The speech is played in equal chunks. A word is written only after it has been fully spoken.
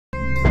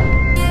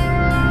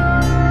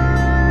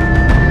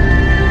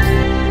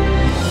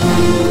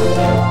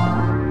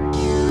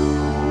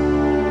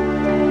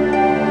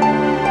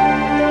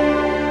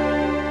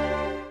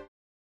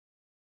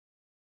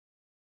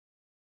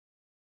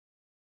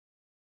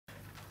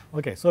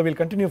Okay, so we will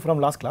continue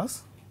from last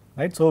class,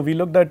 right. So, we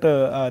looked at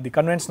the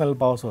conventional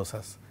power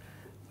sources,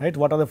 right.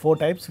 What are the 4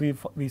 types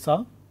we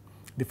saw?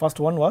 The first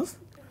one was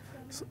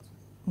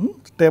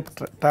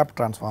tap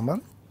transformer.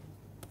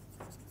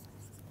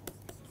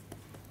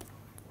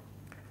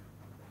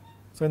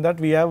 So, in that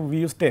we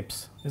use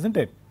tapes, is not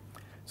it.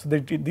 So,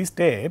 these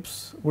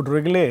tapes would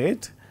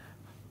regulate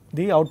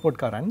the output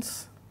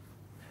currents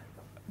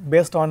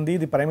based on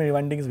the primary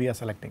windings we are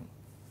selecting,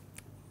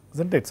 is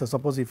not it. So,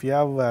 suppose if you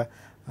have a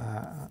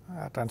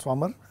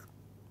transformer,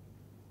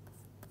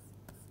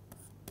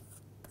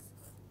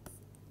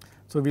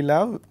 so we will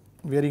have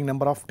varying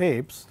number of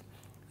tapes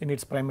in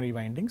its primary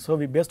winding. So,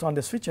 we based on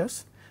the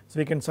switches, so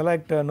we can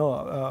select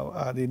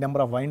the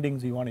number of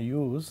windings we want to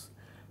use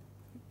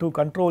to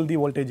control the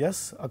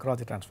voltages across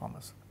the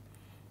transformers.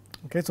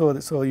 Okay,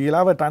 so you will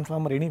have a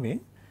transformer anyway,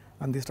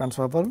 and this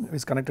transformer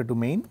is connected to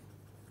main,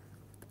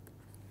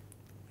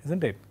 is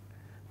not it,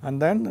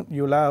 and then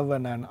you will have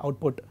an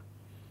output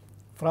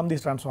from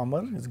this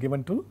transformer is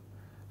given to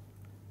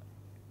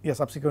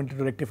subsequently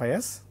to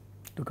rectifiers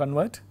to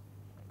convert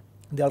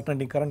the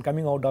alternating current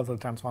coming out of the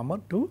transformer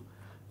to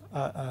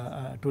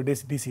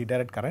DC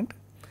direct current,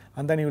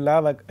 and then you will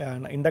have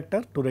an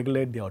inductor to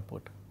regulate the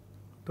output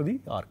to the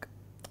arc,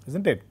 is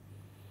not it.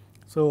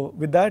 So,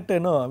 with that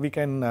we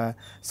can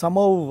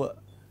somehow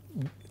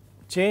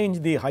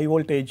change the high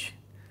voltage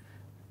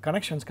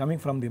connections coming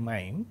from the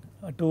main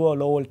to a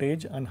low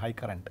voltage and high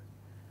current,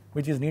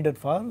 which is needed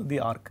for the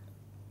arc,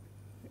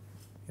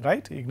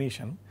 right,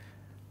 ignition,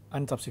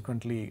 and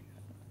subsequently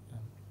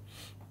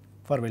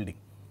for welding.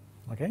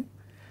 Okay.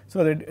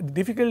 So, the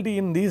difficulty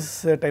in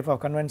this type of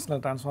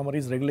conventional transformer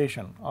is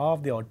regulation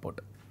of the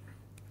output,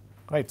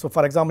 right. So,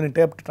 for example, in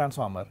taped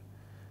transformer,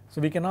 so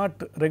we cannot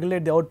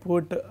regulate the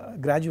output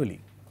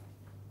gradually.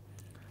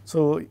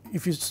 So,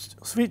 if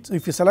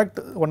you select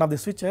one of the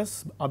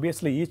switches,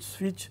 obviously each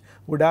switch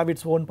would have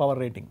its own power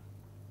rating,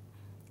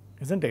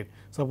 is not it.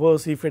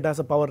 Suppose if it has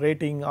a power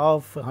rating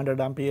of 100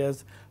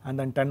 amperes and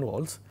then 10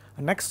 volts,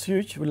 the next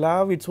switch will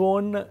have its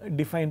own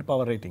defined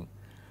power rating.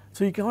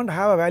 So, you cannot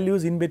have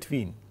values in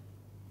between,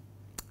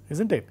 is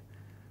not it.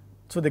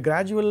 So, the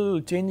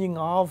gradual changing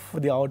of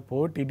the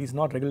output, it is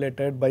not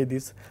regulated by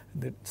the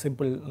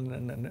simple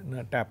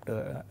tapped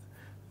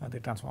the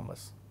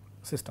transformers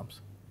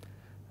systems.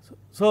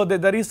 So,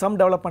 there is some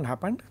development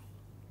happened.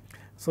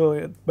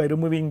 So, by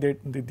removing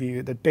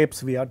the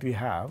tapes we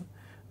have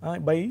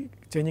by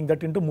changing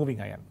that into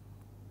moving iron.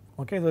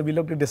 Okay. So, we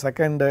looked at the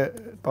second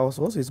power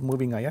source is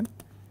moving iron,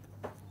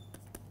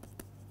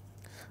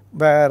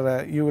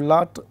 where you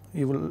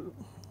will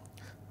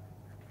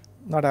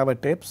not have a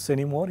tapes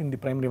anymore in the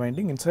primary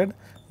winding. Instead,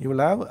 you will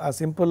have a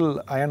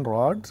simple iron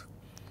rod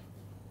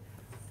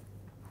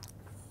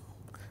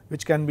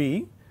which can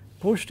be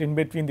pushed in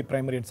between the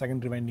primary and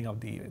secondary winding of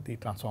the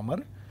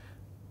transformer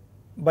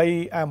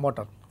by a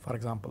motor. For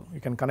example,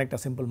 you can connect a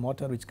simple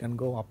motor which can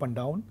go up and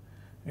down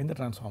in the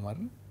transformer,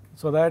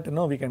 so that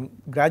we can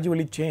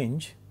gradually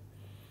change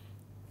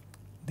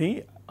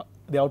the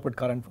output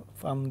current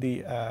from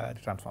the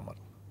transformer,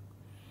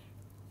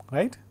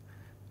 right.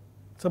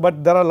 So,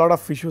 but there are a lot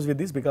of issues with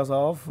this because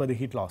of the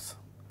heat loss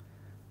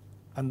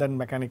and then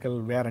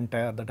mechanical wear and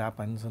tear that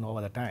happens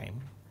over the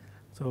time.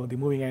 So, the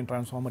moving iron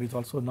transformer is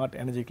also not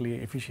energetically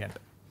efficient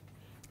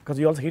because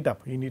you also heat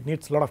up, it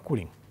needs a lot of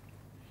cooling,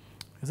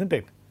 is not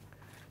it.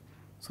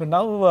 So,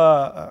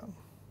 now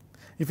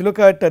if you look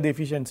at the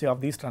efficiency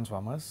of these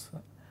transformers,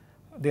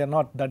 they are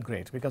not that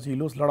great because you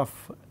lose a lot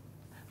of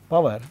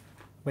power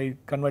by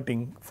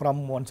converting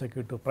from one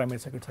circuit to primary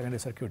circuit,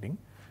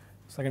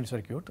 secondary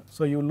circuit.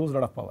 So, you lose a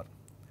lot of power.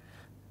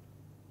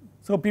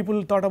 So,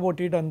 people thought about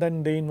it and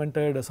then they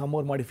invented some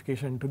more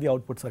modification to the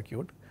output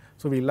circuit.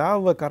 So, we will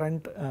have a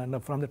current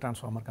from the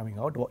transformer coming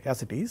out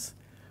as it is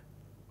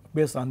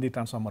based on the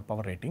transformer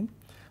power rating,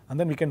 and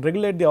then we can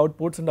regulate the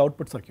outputs in the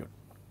output circuit,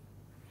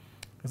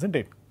 is not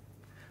it.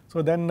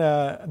 So, then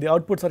the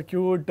output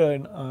circuit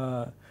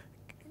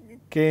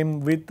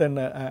came with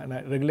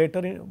a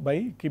regulator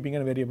by keeping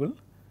a variable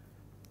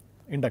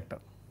inductor,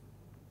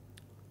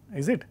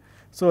 is it.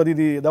 So,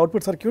 the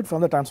output circuit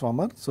from the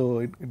transformer, so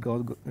it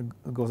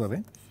goes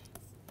away,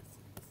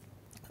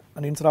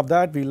 and instead of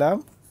that we will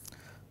have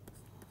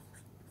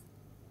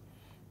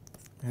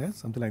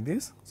something like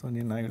this. So,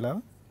 now you will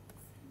have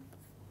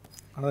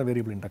another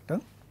variable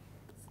inductor,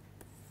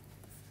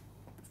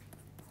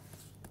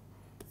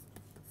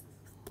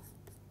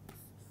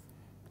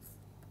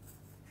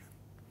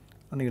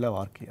 and you will have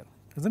arc here,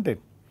 is not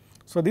it.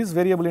 So, this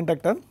variable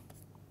inductor,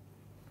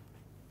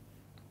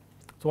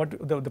 so what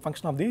the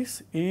function of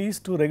this is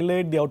to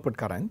regulate the output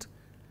current,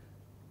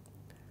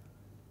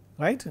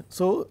 right.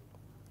 So,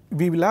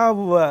 we will have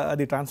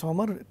the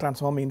transformer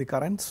transforming the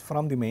currents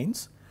from the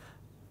mains,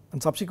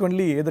 and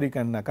subsequently either you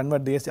can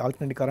convert the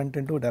alternating current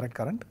into direct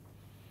current,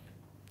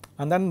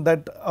 and then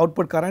that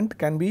output current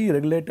can be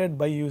regulated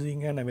by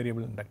using a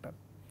variable inductor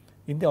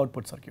in the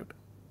output circuit,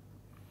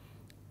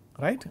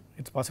 right.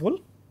 It is possible.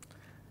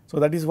 So,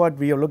 that is what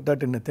we have looked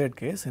at in the third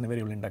case in a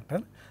variable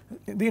inductor.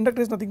 The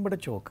inductor is nothing but a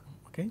choke.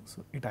 Okay.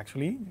 So, it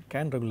actually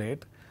can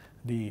regulate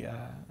the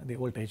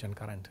voltage and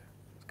current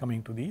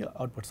coming to the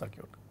output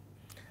circuit.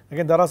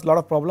 Again, there are a lot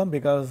of problem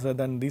because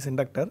then this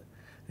inductor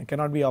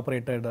cannot be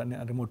operated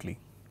remotely.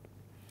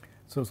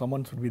 So,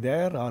 someone should be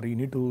there, or you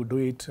need to do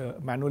it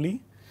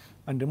manually,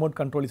 and remote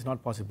control is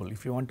not possible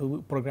if you want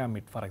to program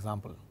it, for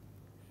example,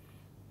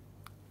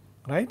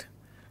 right.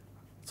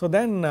 So,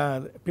 then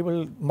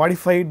people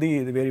modified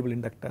the variable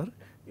inductor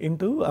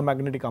into a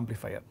magnetic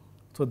amplifier.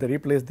 So, they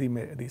replaced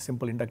the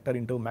simple inductor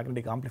into a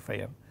magnetic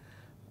amplifier,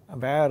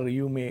 where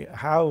you may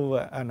have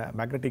a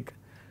magnetic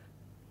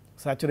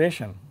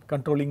saturation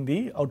controlling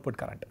the output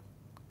current,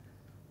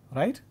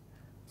 right.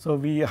 So,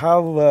 we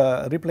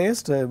have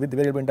replaced with the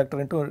variable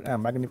inductor into a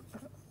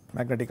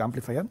magnetic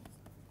amplifier,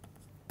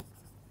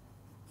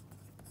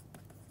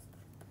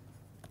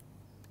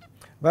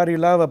 where you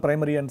will have a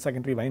primary and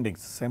secondary windings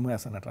same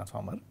as in a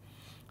transformer,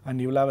 and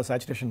you will have a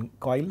saturation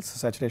coils,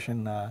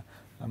 saturation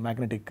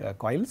magnetic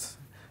coils,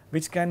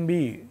 which can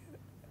be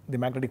the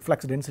magnetic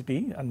flux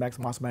density and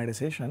mass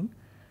magnetization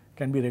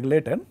can be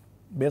regulated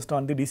based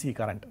on the DC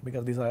current,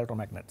 because these are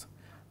electromagnets.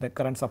 The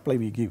current supply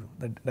we give,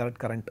 the direct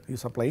current you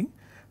supply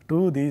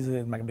to these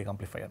magnetic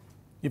amplifier.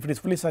 If it is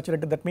fully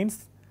saturated, that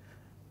means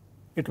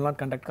it will not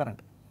conduct current.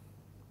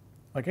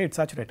 Okay, it is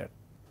saturated.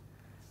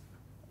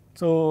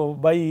 So,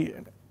 by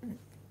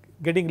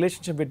getting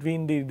relationship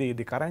between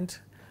the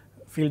current,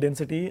 field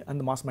density and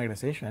the mass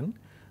magnetization,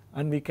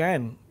 and we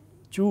can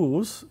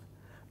choose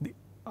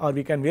or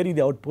we can vary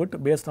the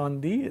output based on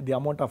the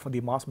amount of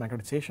the mass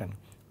magnetization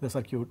the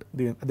circuit,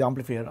 the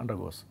amplifier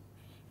undergoes.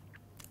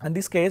 And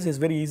this case is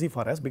very easy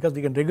for us, because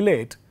we can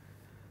regulate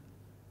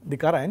the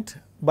current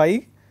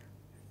by,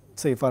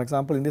 say for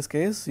example, in this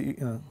case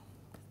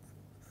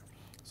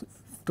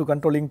to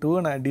controlling to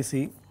a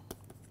DC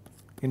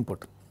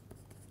input.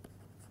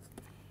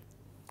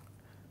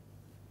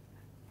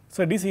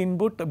 So, DC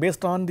input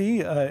based on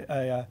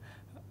the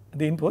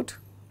input,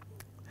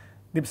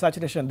 the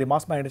saturation, the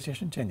mass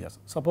magnetization changes.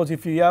 Suppose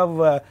if you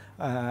have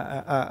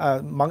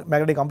a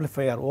magnetic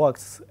amplifier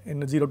works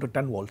in 0 to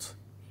 10 volts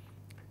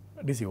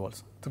DC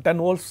volts. So, 10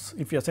 volts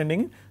if you are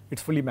sending, it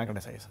is fully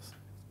magnetizes.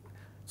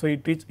 So,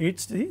 it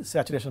reaches the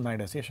saturation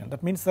magnetization,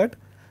 that means that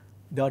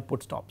the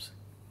output stops.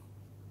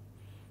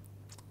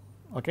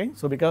 Okay.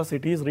 So, because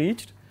it is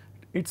reached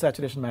its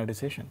saturation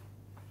magnetization.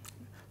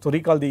 So,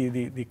 recall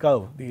the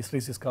curve, the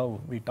hysteresis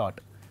curve we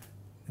taught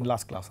in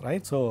last class,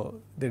 right.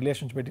 So, the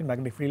relationship between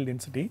magnetic field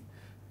density,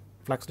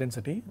 flux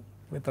density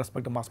with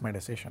respect to mass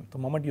magnetization. The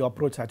moment you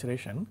approach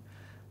saturation,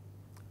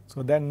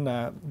 so then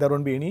there will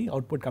not be any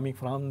output coming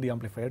from the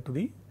amplifier to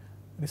the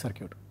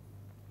circuit.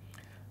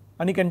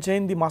 And you can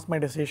change the mass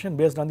magnetization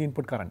based on the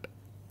input current,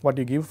 what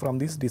you give from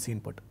this DC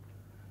input.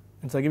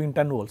 Instead of giving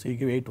 10 volts, you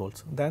give 8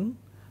 volts, then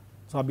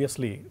so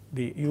obviously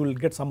you will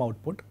get some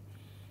output,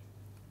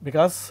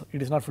 because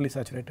it is not fully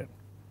saturated.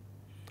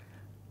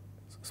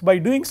 So, by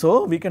doing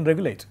so we can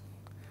regulate,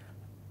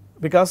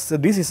 because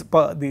this is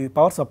the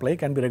power supply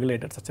can be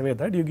regulated such a way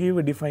that you give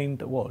a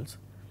defined volts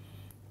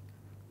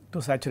to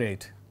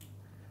saturate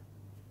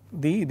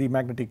the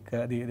magnetic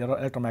the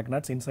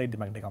electromagnets inside the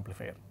magnetic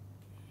amplifier,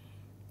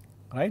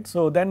 right.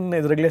 So, then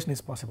the regulation is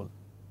possible.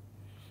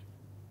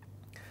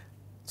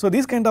 So,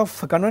 these kind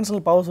of conventional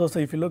power sources,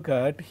 if you look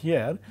at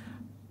here,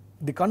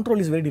 the control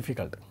is very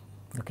difficult.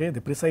 Okay,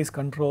 the precise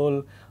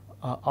control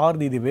or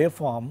the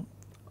waveform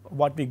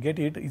what we get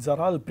are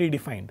all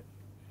predefined.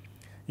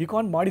 You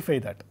can't modify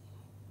that.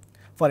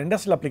 For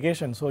industrial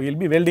application, so you will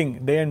be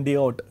welding day in day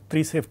out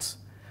 3 shifts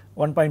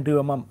 1.2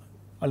 mm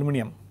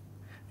aluminum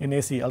in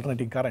AC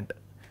alternating current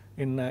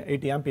in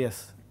 80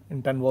 amperes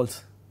in 10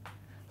 volts.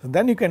 So,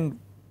 then you can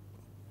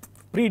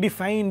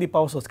predefine the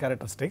power source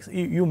characteristics.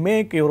 You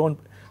make your own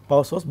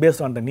power source based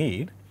on the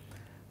need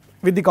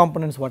with the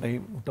components what I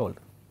told.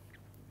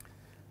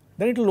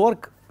 Then it will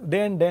work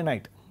day and day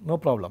night, no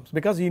problems,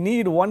 because you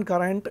need one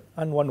current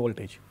and one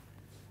voltage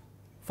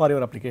for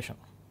your application,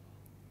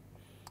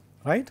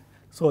 right.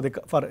 So,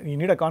 you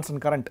need a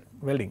constant current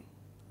welding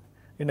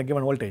in a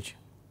given voltage.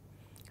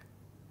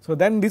 So,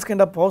 then these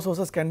kind of power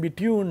sources can be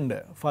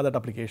tuned for that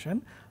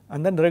application,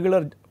 and then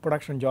regular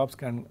production jobs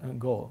can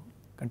go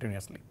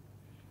continuously.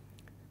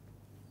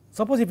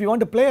 Suppose if you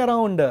want to play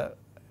around the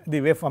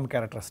waveform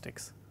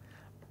characteristics,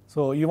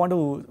 so you want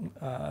to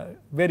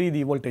vary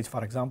the voltage,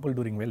 for example,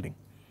 during welding,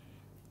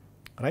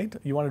 right.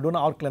 You want to do an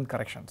arc length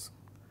corrections.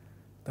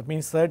 That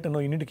means that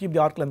you need to keep the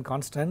arc length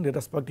constant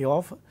irrespective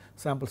of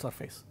sample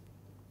surface.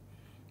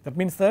 That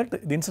means that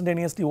the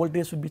instantaneously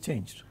voltage should be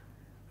changed,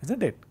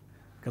 isn't it?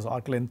 Because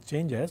arc length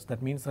changes,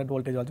 that means that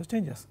voltage also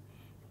changes.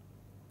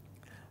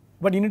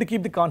 But you need to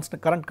keep the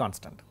current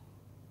constant.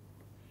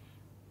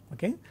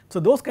 Okay. So,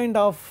 those kind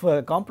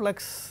of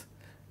complex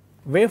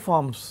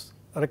waveforms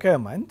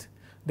requirement,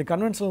 the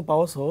conventional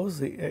power source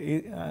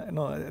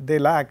they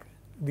lack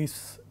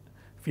these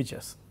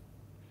features,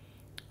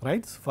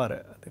 right.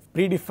 For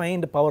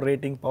predefined power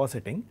rating, power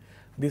setting,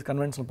 these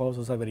conventional power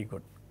sources are very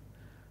good.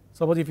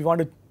 Suppose if you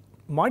want to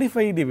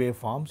modify the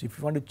waveforms, if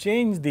you want to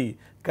change the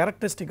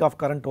characteristic of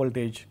current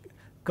voltage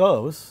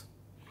curves,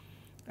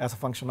 as a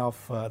function of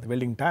the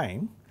welding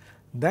time,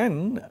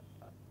 then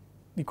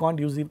you can't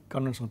use the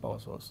conventional power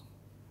source.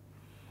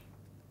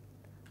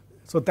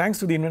 So, thanks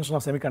to the invention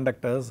of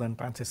semiconductors and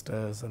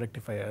transistors,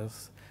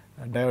 rectifiers,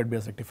 diode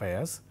based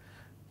rectifiers,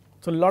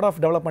 so a lot of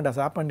development has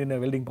happened in the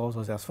welding power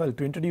source as well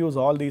to introduce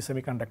all these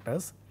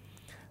semiconductors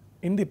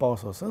in the power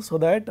sources, so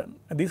that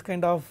this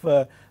kind of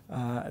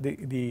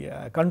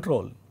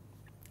control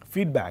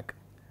feedback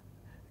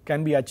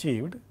can be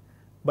achieved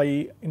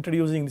by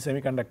introducing the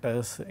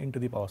semiconductors into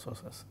the power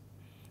sources.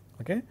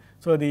 Okay.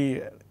 So,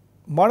 the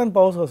modern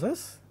power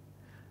sources,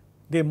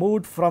 they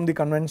moved from the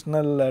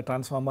conventional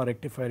transformer,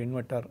 rectifier,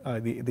 inverter,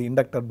 the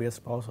inductor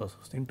based power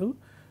sources into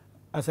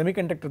a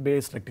semiconductor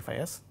based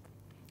rectifiers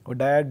or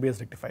diode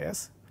based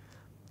rectifiers,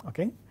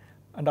 okay,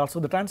 and also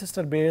the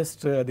transistor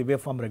based the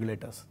waveform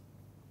regulators,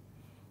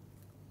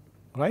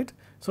 right.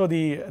 So,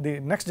 the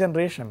next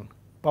generation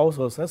power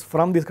sources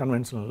from these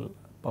conventional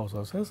power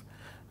sources,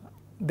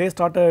 they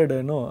started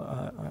the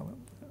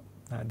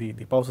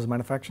power source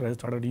manufacturers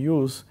started to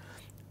use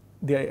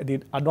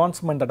the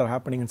advancement that are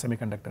happening in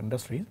semiconductor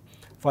industry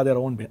for their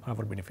own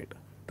our benefit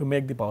to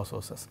make the power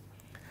sources.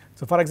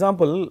 So, for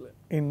example,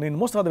 in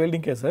most of the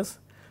welding cases,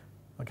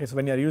 okay, so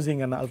when you are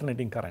using an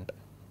alternating current,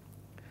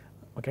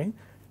 okay,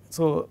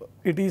 so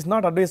it is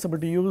not advisable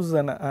to use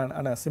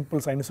a simple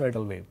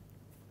sinusoidal wave,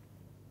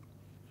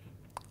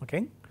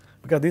 okay,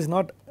 because this is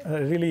not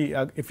really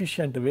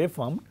efficient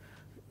waveform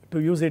to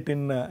use it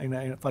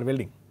for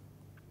welding.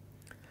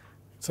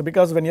 So,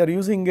 because when you are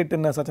using it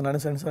in such an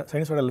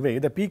sinusoidal way,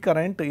 the peak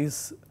current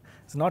is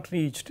not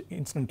reached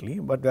instantly,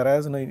 but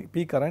whereas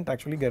peak current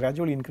actually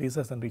gradually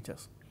increases and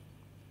reaches.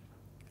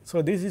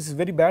 So, this is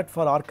very bad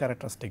for arc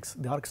characteristics,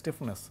 the arc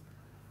stiffness,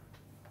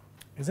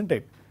 isn't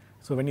it?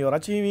 So, when you are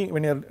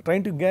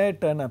trying to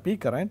get a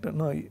peak current,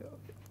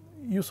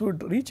 you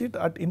should reach it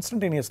at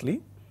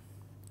instantaneously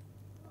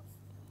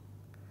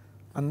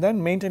and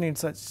then maintain it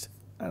such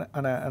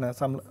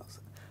some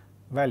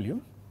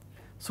value,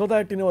 so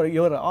that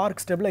your arc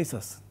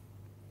stabilizes,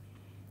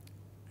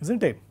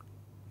 isn't it?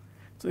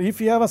 So,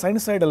 if you have a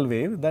sinusoidal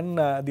wave, then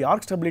the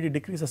arc stability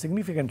decreases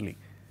significantly,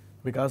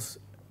 because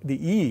the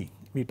E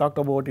we talked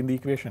about in the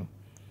equation,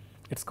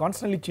 it is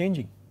constantly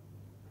changing,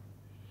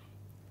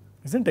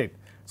 isn't it?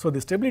 So,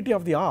 the stability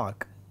of the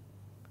arc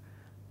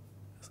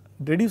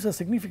reduces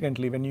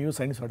significantly when you use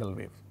sinusoidal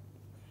waves.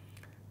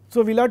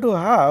 So, we will have to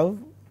have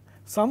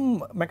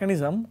some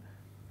mechanism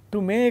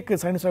to make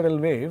sinusoidal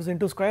waves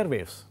into square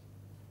waves,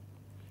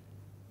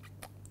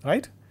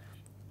 right.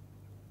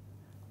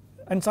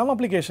 And some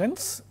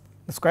applications,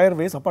 square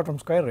waves, apart from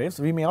square waves,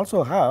 we may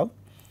also have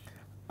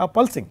a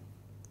pulsing.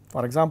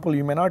 For example,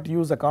 you may not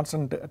use a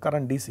constant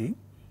current DC,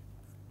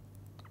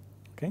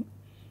 okay.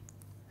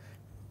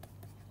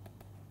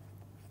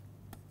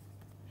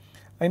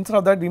 Instead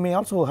of that, we may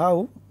also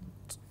have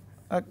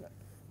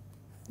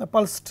a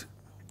pulsed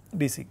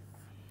DC.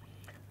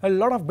 A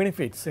lot of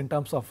benefits in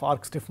terms of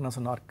arc stiffness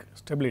and arc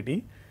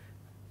stability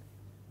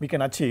we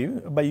can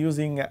achieve by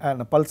using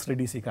a pulsed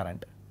DC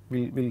current.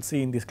 We will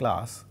see in this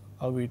class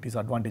how it is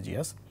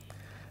advantageous.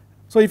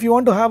 So, if you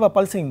want to have a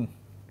pulsing,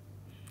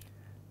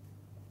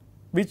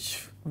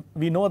 which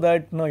we know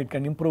that it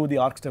can improve the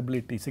arc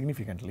stability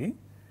significantly.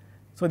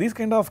 So, these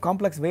kind of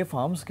complex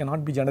waveforms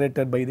cannot be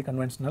generated by the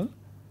conventional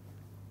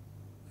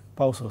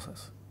power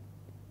sources,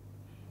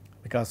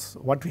 because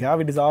what we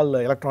have, it is all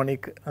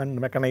electronic and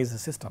mechanized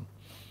system,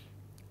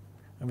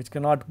 which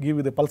cannot give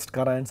you the pulsed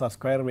currents or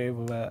square wave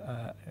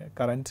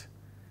current.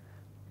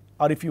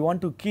 Or if you want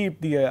to keep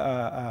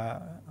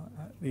the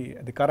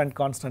current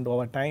constant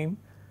over time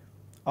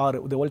or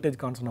the voltage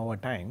constant over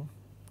time,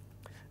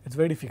 it is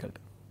very difficult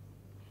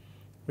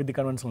with the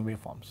conventional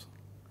waveforms.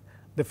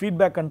 The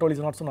feedback control is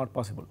also not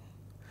possible.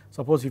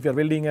 Suppose if you are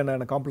welding in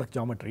a complex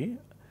geometry,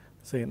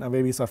 say in a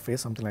wavy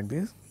surface, something like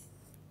this,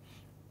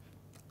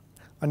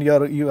 and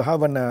you have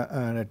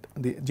the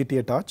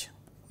GTA torch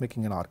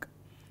making an arc,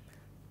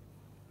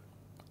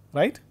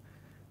 right.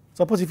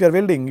 Suppose if you are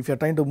welding, if you are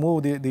trying to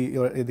move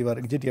your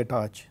GTA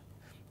torch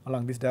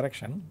along this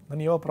direction,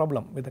 then you have a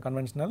problem with the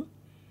conventional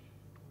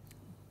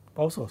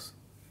power source.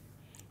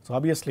 So,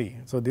 obviously,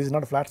 so this is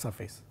not a flat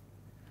surface,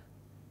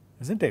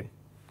 isn't it?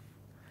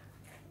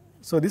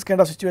 So, this kind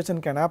of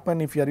situation can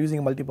happen if you are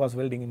using multi-pass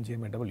welding in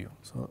GMAW.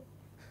 So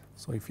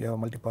if you have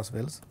multi-pass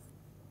welds,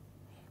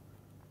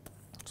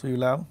 so you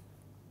will have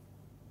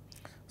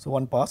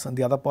one pass and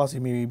the other pass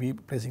you may be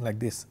placing like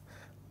this,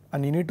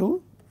 and you need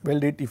to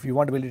weld it if you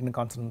want to weld it in a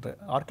constant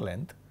arc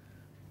length.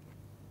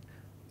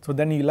 So,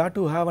 then you will have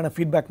to have a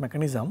feedback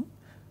mechanism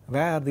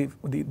where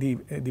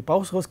the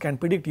power source can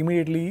predict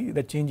immediately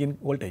the change in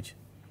voltage,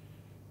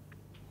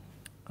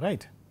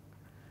 right.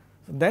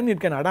 So, then it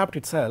can adapt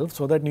itself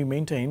so that you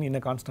maintain in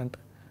a constant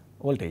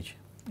voltage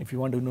if you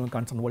want to know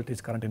constant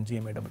voltage current in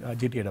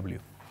GTAW.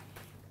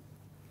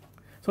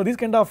 So, this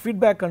kind of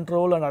feedback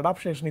control and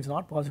adaptation is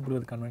not possible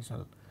with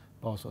conventional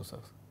power sources.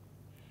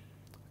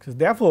 So,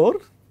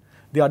 therefore,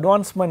 the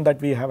advancement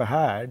that we have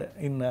had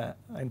in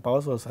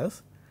power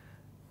sources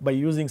by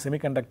using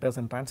semiconductors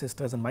and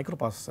transistors and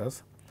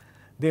microprocessors,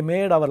 they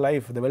made our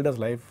life, the welder's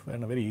life,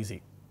 very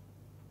easy,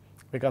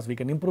 because we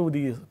can improve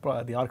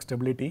the arc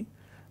stability.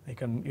 You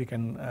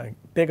can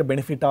take a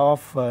benefit of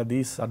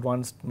these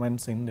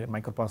advancements in the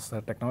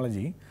microprocessor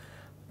technology.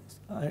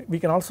 We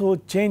can also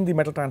change the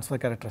metal transfer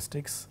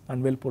characteristics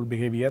and weld pool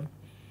behavior.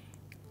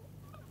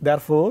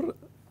 Therefore,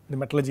 the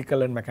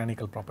metallurgical and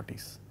mechanical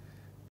properties.